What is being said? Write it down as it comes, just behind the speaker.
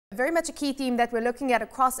very much a key theme that we're looking at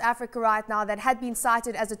across Africa right now that had been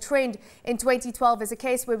cited as a trend in 2012 is a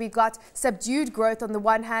case where we got subdued growth on the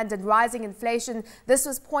one hand and rising inflation. This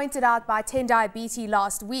was pointed out by BancABC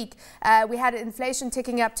last week. We had inflation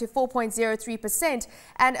ticking up to 4.03%,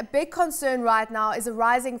 and a big concern right now is a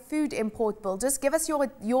rising food import bill. Just give us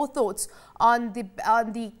your thoughts on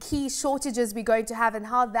the key shortages we're going to have and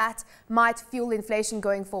how that might fuel inflation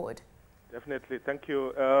going forward. Definitely. Thank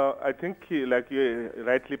you. I think, like you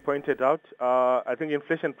rightly pointed out, I think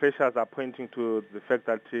inflation pressures are pointing to the fact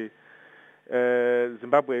that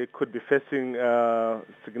Zimbabwe could be facing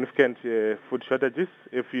significant food shortages.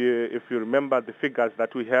 If you remember, the figures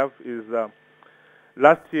that we have is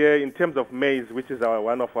last year, in terms of maize, which is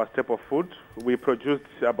one of our staple food, we produced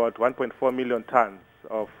about 1.4 million tons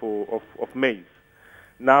of maize.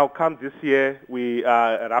 Now, come this year, we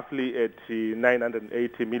are roughly at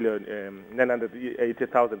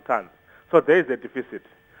 980,000 tons. So there is a deficit.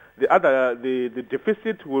 The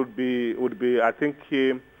deficit would be I think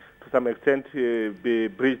to some extent be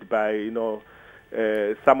bridged by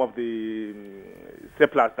some of the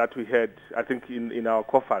surplus that we had, I think, in our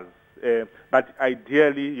coffers. But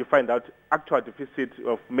ideally, you find out actual deficit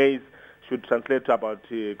of maize should translate to about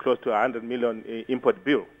close to 100 million import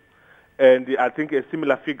bill. And I think a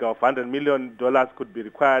similar figure of $100 million could be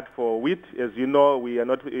required for wheat. As you know, we are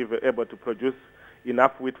not even able to produce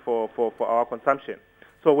enough wheat for our consumption.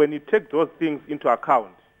 So when you take those things into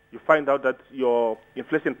account, you find out that your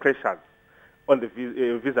inflation pressures on the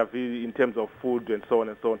vis-a-vis in terms of food and so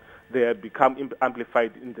on, they have become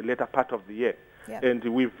amplified in the later part of the year. Yep. And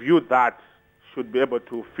we view that should be able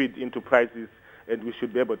to feed into prices, and we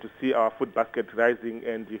should be able to see our food basket rising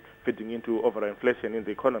and feeding into overall inflation in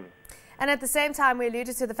the economy. And at the same time, we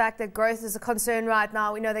alluded to the fact that growth is a concern right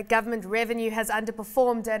now. We know that government revenue has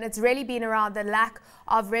underperformed, and it's really been around the lack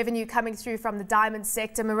of revenue coming through from the diamond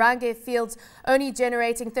sector. Marange Fields only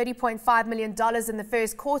generating $30.5 million in the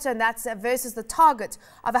first quarter, and that's versus the target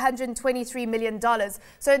of $123 million.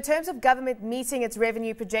 So in terms of government meeting its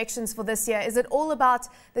revenue projections for this year, is it all about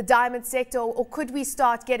the diamond sector, or could we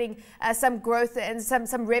start getting some growth and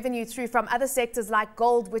some revenue through from other sectors like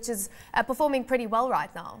gold, which is performing pretty well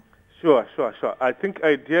right now? Sure. I think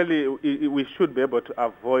ideally we should be able to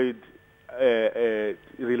avoid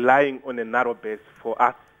relying on a narrow base for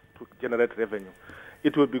us to generate revenue.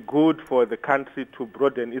 It would be good for the country to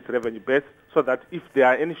broaden its revenue base so that if there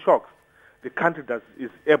are any shocks, the country is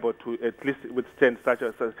able to at least withstand such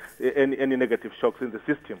as any negative shocks in the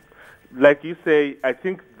system. Like you say, I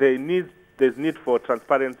think there's need for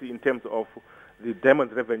transparency in terms of the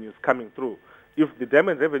diamond revenues coming through. If the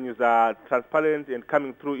diamond revenues are transparent and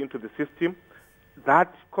coming through into the system,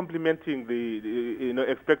 that complementing the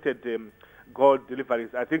expected gold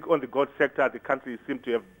deliveries. I think on the gold sector, the country seems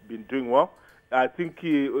to have been doing well. I think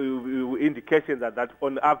indications are that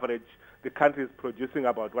on average, the country is producing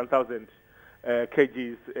about 1,000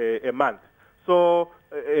 kgs a month. So,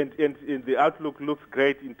 and the outlook looks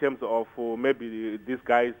great in terms of maybe these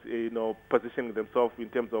guys, positioning themselves in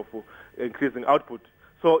terms of increasing output.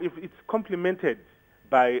 So if it's complemented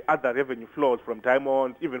by other revenue flows from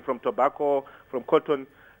diamond, even from tobacco, from cotton,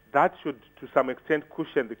 that should to some extent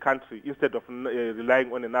cushion the country instead of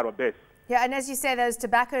relying on a narrow base. Yeah, and as you say, those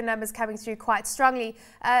tobacco numbers coming through quite strongly.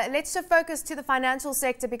 Let's shift focus to the financial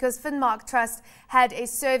sector, because Finmark Trust had a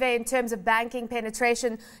survey in terms of banking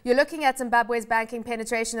penetration. You're looking at Zimbabwe's banking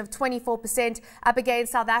penetration of 24%, up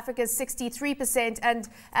against South Africa's 63%, and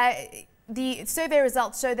the survey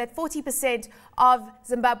results show that 40% of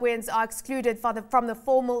Zimbabweans are excluded from the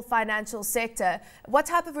formal financial sector. What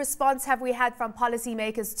type of response have we had from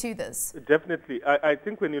policymakers to this? Definitely. I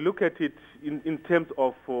think when you look at it in terms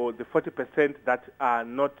of the 40% that are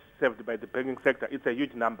not served by the banking sector, it's a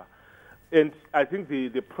huge number. And I think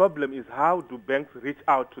the problem is, how do banks reach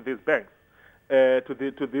out to these banks,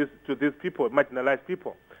 to these people, marginalized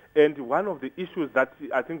people? And one of the issues that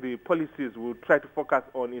I think the policies will try to focus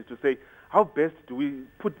on is to say, how best do we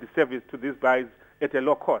put the service to these guys at a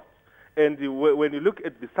low cost? And when you look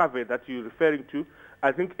at the survey that you're referring to,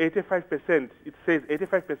 I think 85%, it says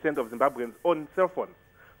 85% of Zimbabweans own cell phones.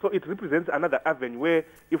 So it represents another avenue where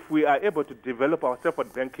if we are able to develop our cell phone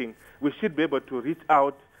banking, we should be able to reach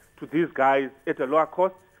out to these guys at a lower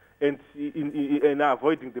cost and in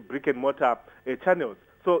avoiding the brick and mortar channels.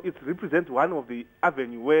 So it represents one of the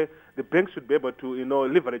avenues where the banks should be able to,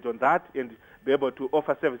 leverage on that and be able to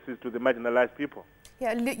offer services to the marginalized people.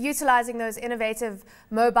 Yeah, utilizing those innovative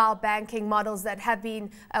mobile banking models that have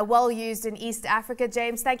been well used in East Africa.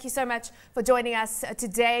 James, thank you so much for joining us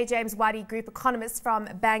today. James Wadi, Group Economist from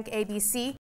BancABC.